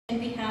And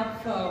we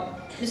have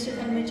Mr.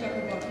 Tanmay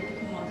Chakarborty to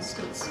come on the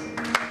stage.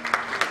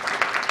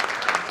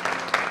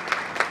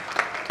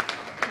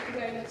 Thank you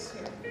very much,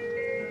 sir.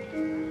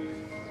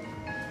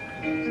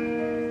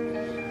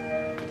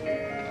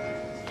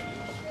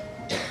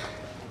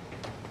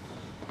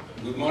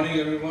 Good morning,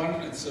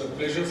 everyone. It's a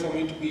pleasure for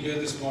me to be here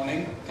this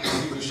morning.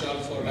 Thank you,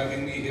 Vishal, for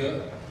having me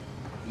here.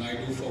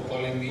 Naidu for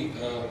calling me.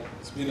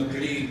 It's been a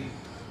pretty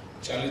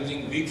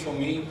challenging week for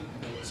me.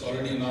 It's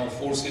already now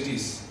 4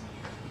 cities.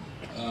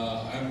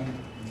 I'm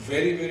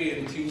very, very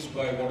enthused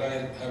by what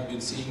I have been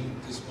seeing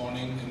this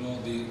morning. You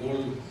know, the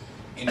whole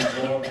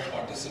involved,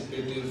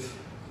 participative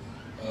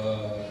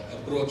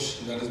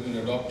approach that has been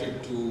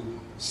adopted to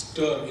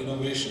stir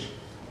innovation.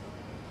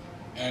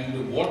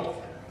 And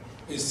what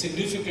is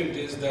significant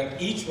is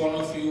that each one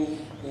of you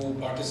who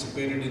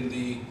participated in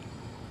the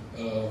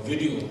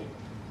video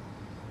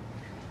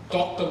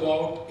talked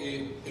about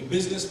a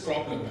business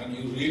problem, and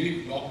you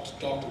really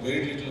talked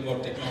very little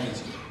about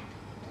technology.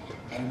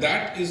 And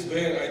that is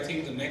where I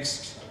think the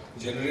next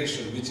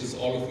generation, which is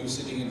all of you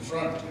sitting in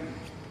front,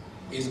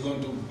 is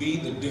going to be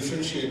the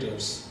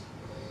differentiators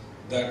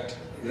that,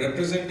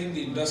 representing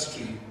the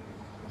industry,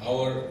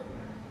 our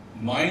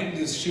mind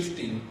is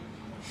shifting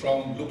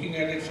from looking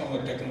at it from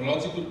a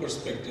technological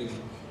perspective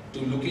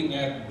to looking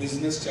at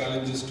business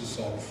challenges to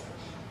solve.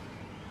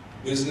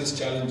 Business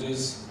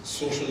challenges,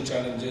 social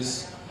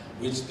challenges,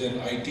 which then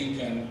IT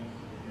can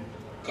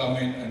come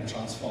in and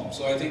transform.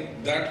 So I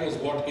think that was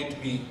what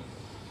hit me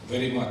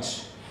very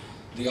much.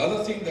 The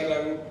other thing that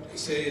I would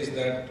say is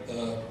that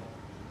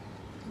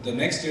the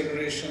next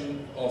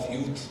generation of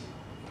youth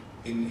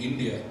in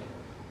India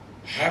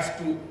have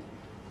to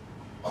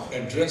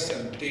address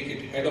and take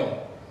it head on,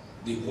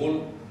 the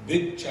whole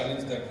big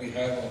challenge that we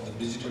have of the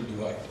digital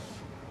divide.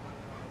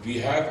 We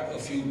have a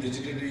few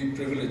digitally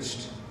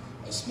privileged,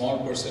 a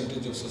small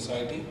percentage of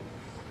society,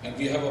 and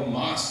we have a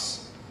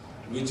mass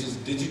which is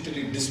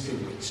digitally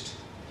disprivileged.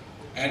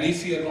 And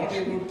if we are not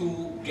able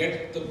to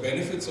get the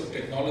benefits of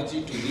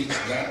technology to reach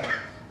that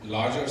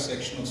larger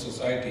section of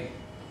society,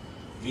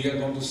 we are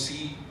going to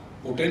see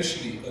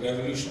potentially a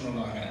revolution on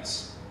our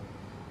hands.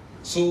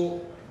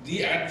 So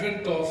the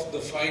advent of the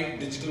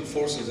 5 digital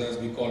forces, as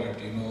we call it,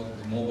 you know,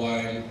 the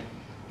mobile,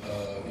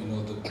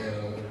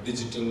 the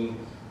digital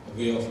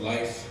way of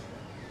life,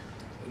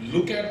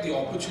 look at the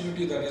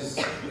opportunity that is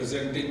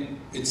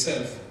presenting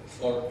itself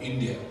for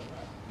India.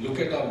 Look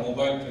at our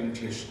mobile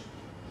penetration.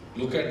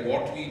 Look at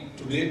what we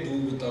today do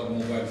with our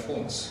mobile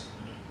phones.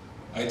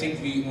 I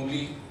think we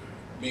only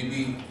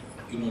maybe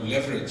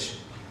leverage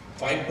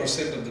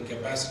 5% of the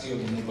capacity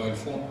of the mobile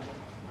phone.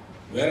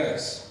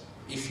 Whereas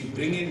if you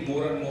bring in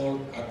more and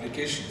more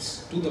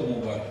applications to the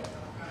mobile,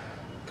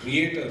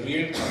 create a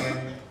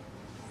real-time,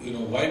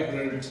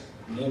 vibrant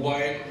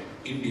mobile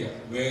India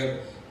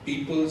where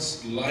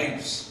people's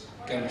lives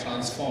can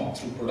transform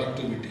through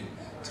productivity,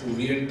 through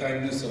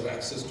real-timeness of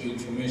access to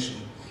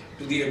information,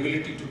 to the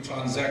ability to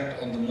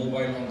transact on the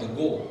mobile on the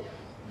go.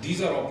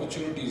 These are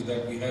opportunities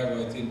that we have,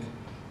 I think,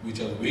 which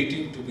are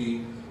waiting to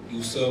be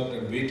usurped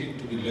and waiting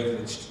to be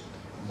leveraged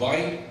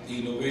by the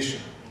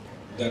innovation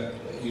that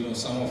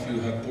some of you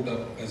have put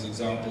up as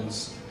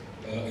examples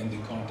in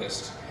the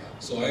contest.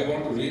 So I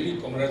want to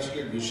really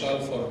congratulate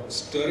Vishal for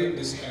stirring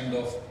this kind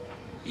of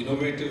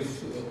innovative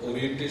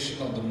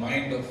orientation of the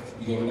mind of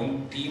your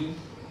own team.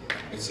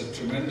 It's a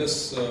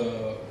tremendous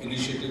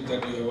initiative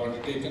that you have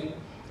undertaken.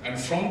 And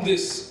from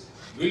this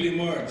will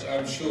emerge,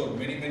 I'm sure,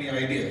 many, many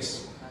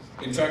ideas.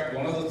 In fact,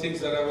 one of the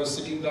things that I was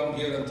sitting down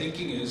here and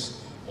thinking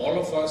is, all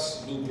of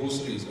us do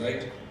groceries,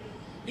 right?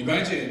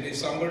 Imagine if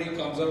somebody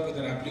comes up with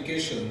an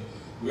application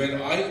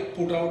where I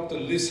put out the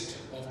list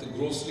of the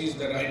groceries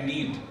that I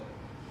need,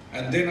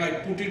 and then I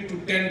put it to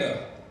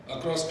tender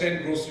across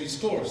 10 grocery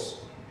stores.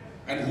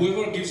 And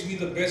whoever gives me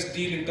the best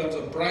deal in terms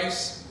of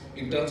price,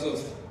 in terms of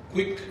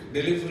quick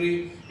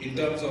delivery, in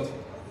terms of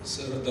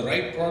the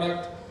right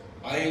product,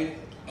 I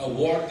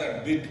award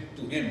that bid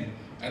to him.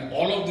 And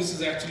all of this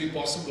is actually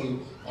possible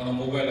on a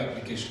mobile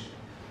application.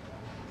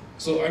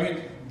 So, I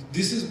mean,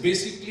 this is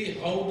basically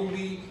how do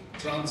we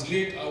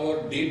translate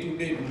our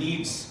day-to-day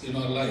needs in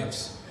our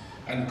lives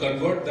and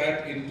convert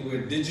that into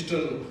a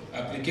digital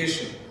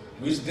application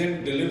which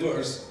then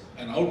delivers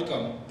an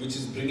outcome which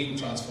is bringing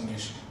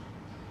transformation.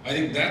 I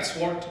think that's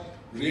what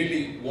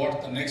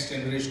the next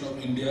generation of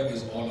India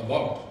is all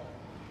about.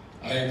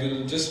 I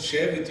will just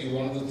share with you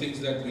one of the things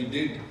that we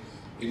did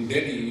in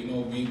Delhi.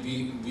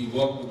 We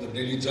worked with the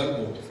Delhi Jal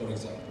Board, for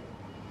example.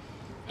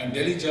 And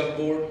Delhi Jal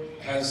Board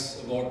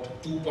has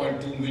about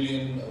 2.2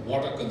 million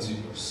water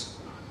consumers.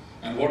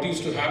 And what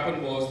used to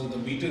happen was that the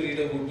meter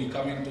reader would be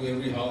coming to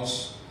every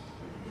house,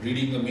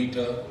 reading the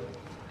meter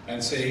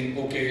and saying,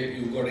 okay,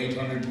 you've got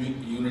 800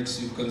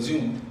 units you've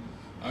consumed,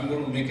 I'm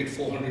going to make it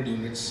 400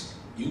 units.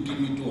 You give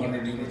me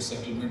 200 unit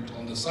settlement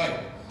on the side.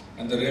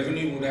 And the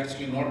revenue would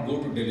actually not go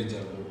to Delhi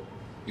Jal Board.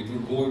 It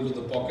would go into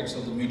the pockets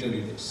of the meter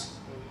readers.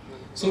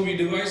 So we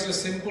devised a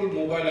simple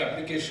mobile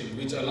application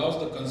which allows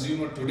the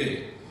consumer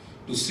today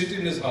to sit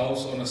in his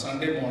house on a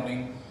Sunday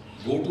morning,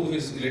 go to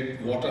his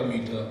water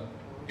meter,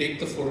 take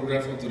the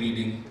photograph of the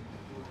reading,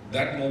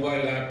 that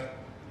mobile app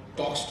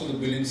talks to the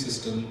billing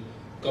system,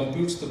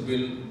 computes the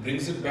bill,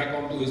 brings it back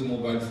onto his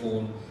mobile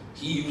phone.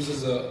 He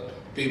uses a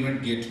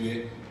payment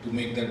gateway to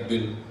make that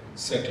bill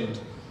settled.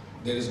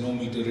 There is no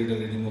meter reader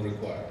anymore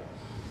required.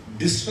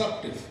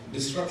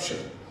 Disruption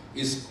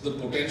is the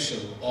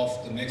potential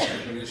of the next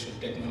generation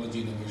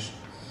technology innovation.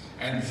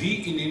 And we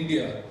in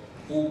India,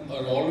 who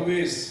are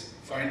always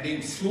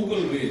finding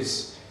frugal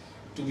ways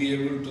to be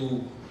able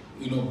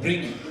to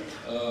bring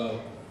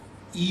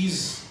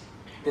ease,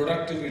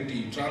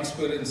 productivity,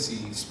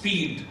 transparency,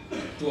 speed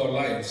to our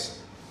lives,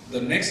 the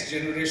next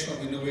generation of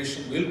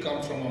innovation will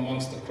come from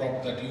amongst the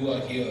crop that you are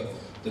here,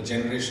 the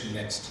generation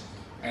next.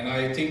 And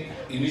I think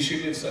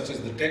initiatives such as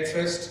the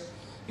TechFest,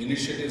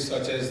 initiatives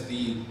such as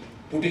the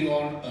putting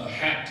on a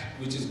hat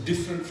which is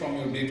different from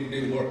your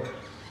day-to-day work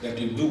that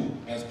you do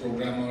as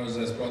programmers,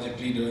 as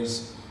project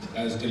leaders,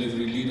 as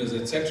delivery leaders,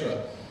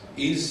 etc.,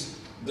 is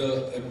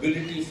the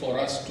ability for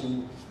us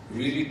to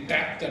really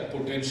tap that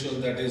potential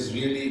that is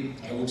really,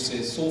 I would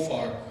say, so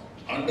far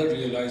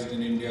under-realized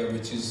in India,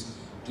 which is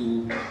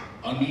to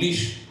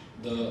unleash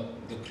the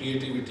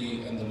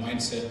creativity and the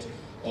mindset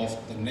of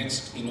the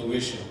next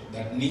innovation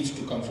that needs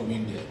to come from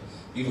India.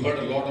 We've heard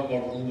a lot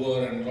about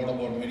Uber and a lot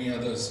about many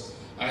others.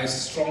 I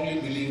strongly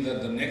believe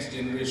that the next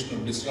generation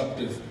of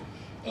disruptive,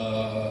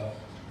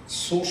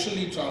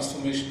 socially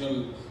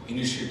transformational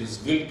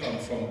initiatives will come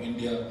from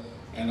India.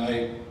 And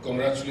I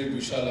congratulate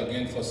Vishal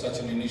again for such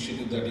an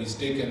initiative that he's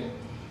taken,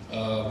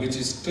 which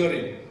is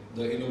stirring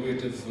the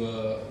innovative,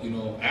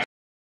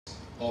 aspects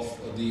of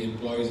the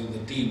employees and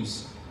the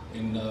teams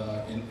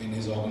in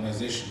his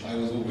organization. I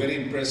was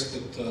very impressed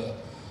with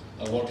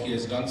what he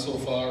has done so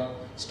far,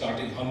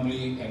 starting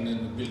humbly and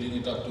then building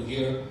it up to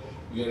here.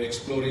 We are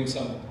exploring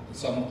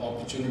some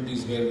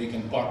opportunities where we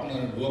can partner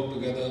and work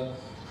together.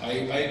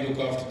 I look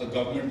after the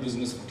government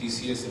business for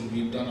TCS, and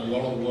we've done a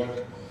lot of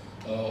work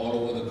all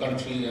over the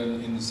country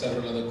and in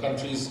several other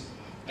countries.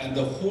 And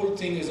the whole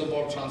thing is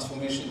about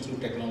transformation through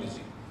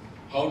technology.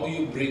 How do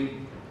you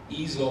bring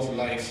ease of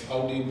life?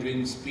 How do you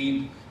bring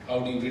speed? How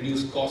do you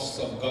reduce costs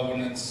of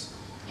governance?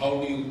 How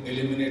do you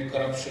eliminate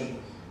corruption?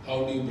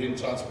 How do you bring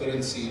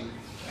transparency?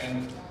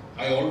 And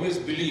I always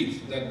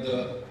believe that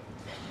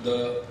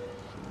the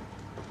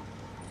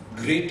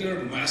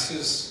greater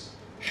masses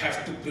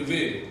have to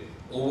prevail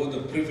over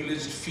the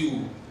privileged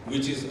few,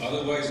 which is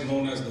otherwise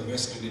known as the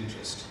vested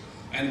interest.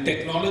 And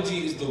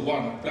technology is the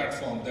one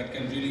platform that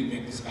can really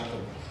make this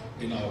happen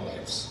in our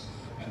lives.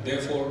 And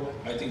therefore,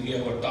 I think we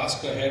have a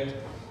task ahead.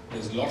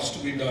 There's lots to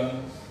be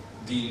done.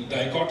 The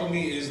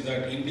dichotomy is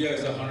that India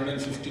is a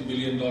 $150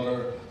 billion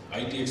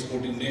IT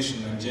exporting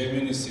nation, and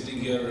Jaimin is sitting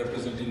here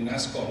representing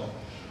NASSCOM,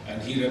 and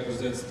he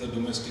represents the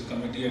domestic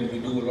committee, and we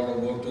do a lot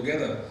of work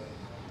together.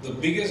 The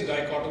biggest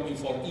dichotomy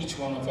for each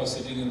one of us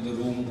sitting in the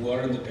room who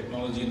are in the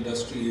technology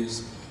industry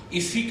is,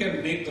 if we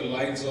can make the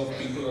lives of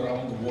people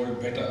around the world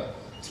better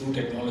through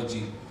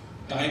technology,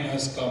 time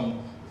has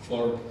come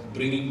for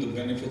bringing the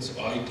benefits of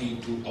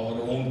IT to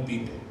our own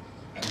people.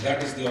 And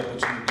that is the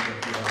opportunity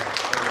that we have.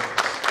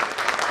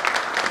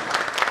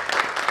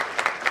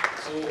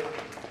 So,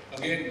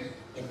 again,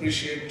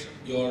 appreciate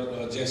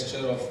your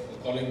gesture of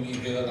calling me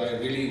here. I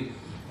really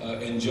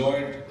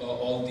enjoyed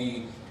all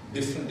the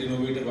different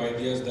innovative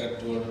ideas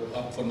that were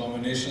up for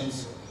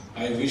nominations.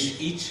 I wish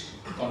each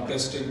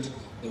contestant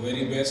the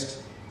very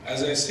best.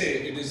 As I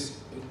say,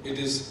 it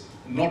is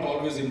not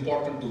always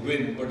important to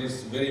win, but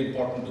it's very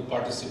important to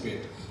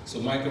participate.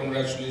 So my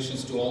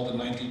congratulations to all the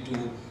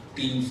 92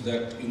 teams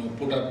that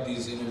put up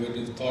these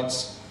innovative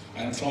thoughts.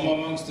 And from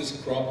amongst this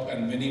crop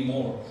and many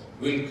more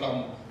will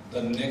come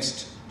the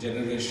next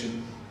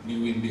generation,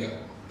 New India.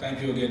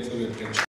 Thank you again for your attention.